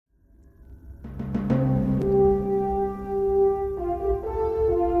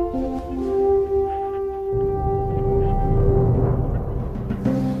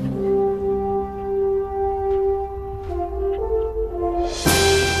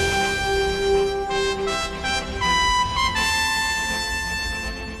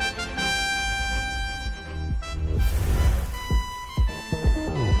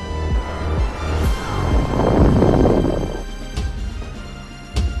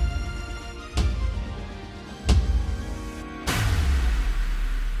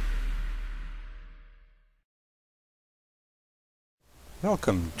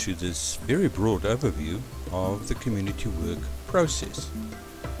Welcome to this very broad overview of the community work process.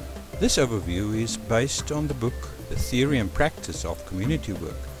 This overview is based on the book The Theory and Practice of Community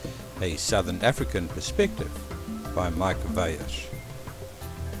Work, a Southern African Perspective by Weyers.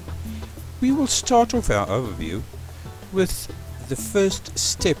 We will start off our overview with the first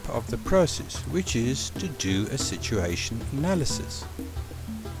step of the process, which is to do a situation analysis.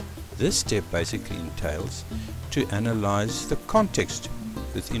 This step basically entails to analyze the context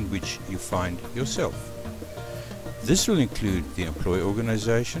within which you find yourself. This will include the employee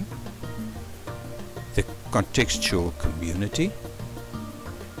organization, the contextual community,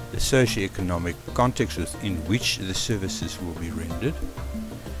 the socio-economic context within which the services will be rendered,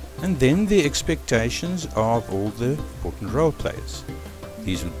 and then the expectations of all the important role players.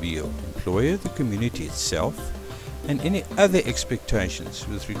 These would be your employer, the community itself, and any other expectations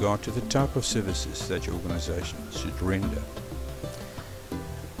with regard to the type of services that your organization should render.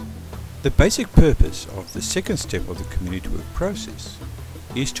 The basic purpose of the second step of the community work process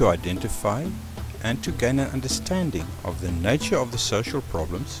is to identify and to gain an understanding of the nature of the social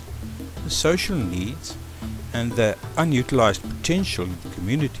problems, the social needs, and the unutilized potential in the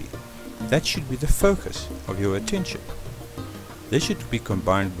community. That should be the focus of your attention. This should be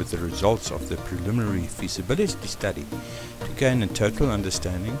combined with the results of the preliminary feasibility study to gain a total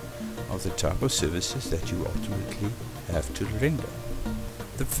understanding of the type of services that you ultimately have to render.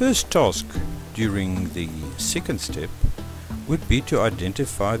 The first task during the second step would be to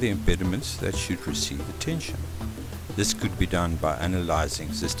identify the impediments that should receive attention. This could be done by analyzing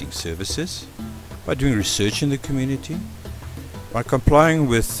existing services, by doing research in the community, by complying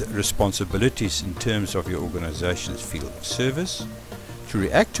with responsibilities in terms of your organization's field of service, to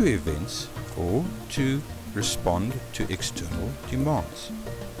react to events, or to respond to external demands.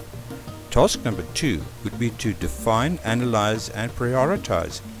 Task number 2 would be to define, analyze, and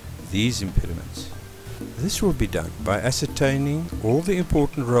prioritize these impediments. This will be done by ascertaining all the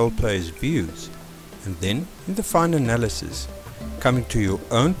important role players' views, and then, in the final analysis, coming to your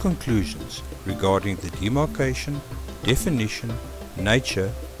own conclusions regarding the demarcation, definition,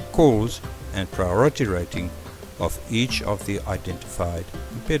 nature, cause, and priority rating of each of the identified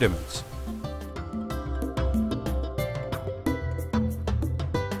impediments.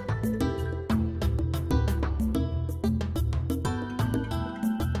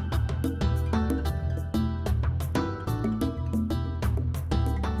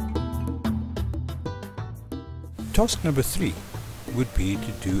 Task number 3 would be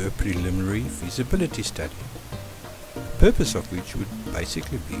to do a preliminary feasibility study, the purpose of which would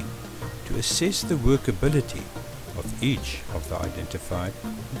basically be to assess the workability of each of the identified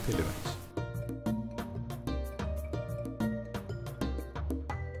impediments.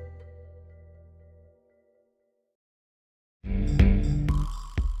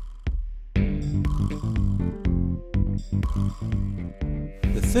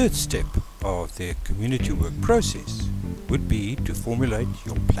 The third step of the community work process would be to formulate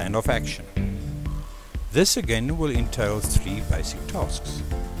your plan of action. This again will entail 3 basic tasks.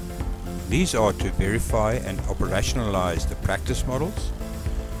 These are to verify and operationalize the practice models,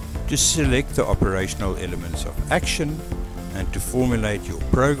 to select the operational elements of action, and to formulate your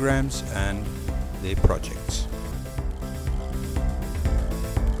programs and their projects.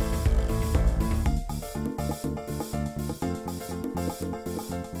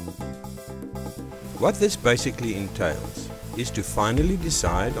 What this basically entails is to finally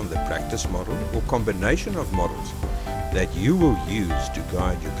decide on the practice model or combination of models that you will use to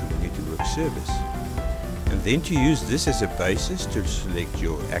guide your community work service, and then to use this as a basis to select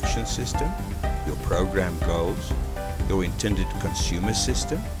your action system, your program goals, your intended consumer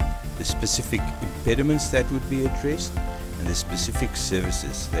system, the specific impediments that would be addressed, and the specific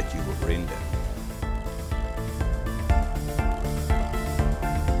services that you will render.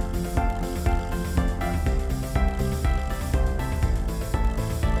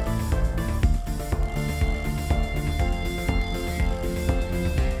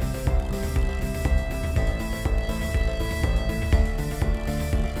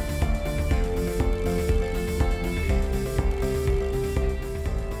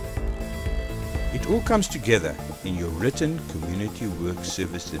 It all comes together in your written community work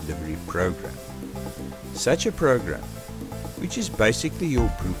service delivery program. Such a program, which is basically your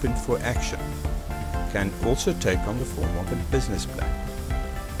blueprint for action, can also take on the form of a business plan.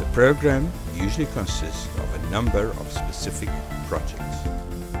 The program usually consists of a number of specific projects.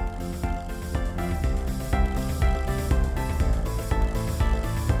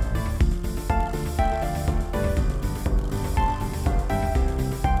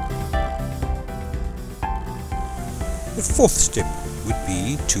 The fourth step would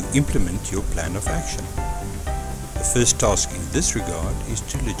be to implement your plan of action. The first task in this regard is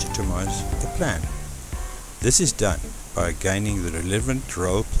to legitimize the plan. This is done by gaining the relevant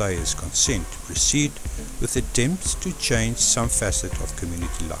role players' consent to proceed with attempts to change some facet of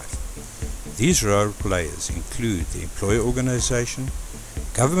community life. These role players include the employer organization,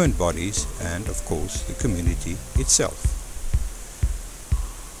 government bodies, and of course the community itself.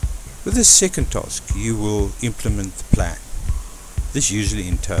 With the second task, you will implement the plan. This usually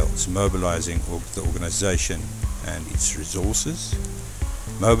entails mobilizing the organization and its resources,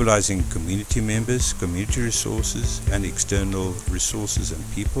 mobilizing community members, community resources and external resources and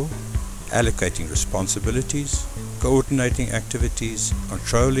people, allocating responsibilities, coordinating activities,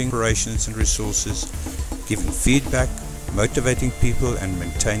 controlling operations and resources, giving feedback, motivating people and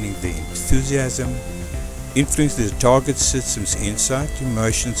maintaining their enthusiasm, influencing the target system's insight,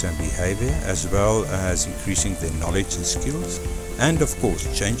 emotions and behavior, as well as increasing their knowledge and skills, and of course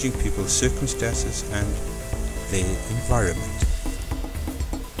changing people's circumstances and their environment.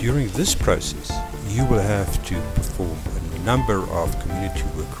 During this process, you will have to perform a number of community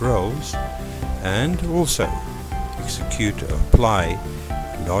work roles and also execute or apply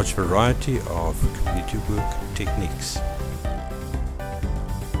a large variety of community work techniques.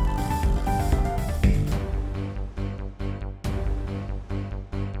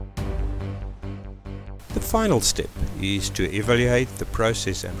 The final step is to evaluate the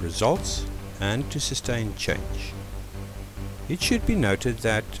process and results and to sustain change. It should be noted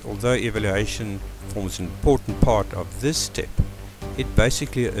that although evaluation forms an important part of this step, it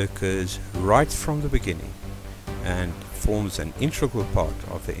basically occurs right from the beginning and forms an integral part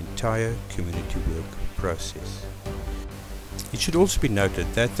of the entire community work process. It should also be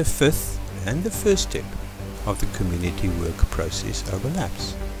noted that the fifth and the first step of the community work process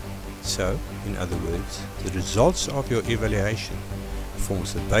overlaps. So, in other words, the results of your evaluation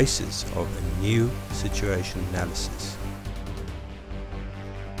forms the basis of a new situation analysis.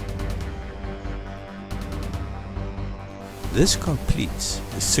 This completes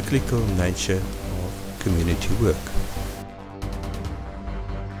the cyclical nature of community work.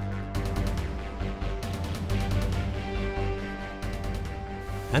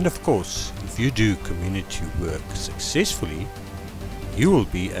 And of course, if you do community work successfully, you will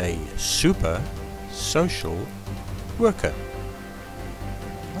be a super social worker.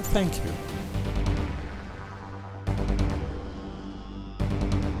 Well, thank you.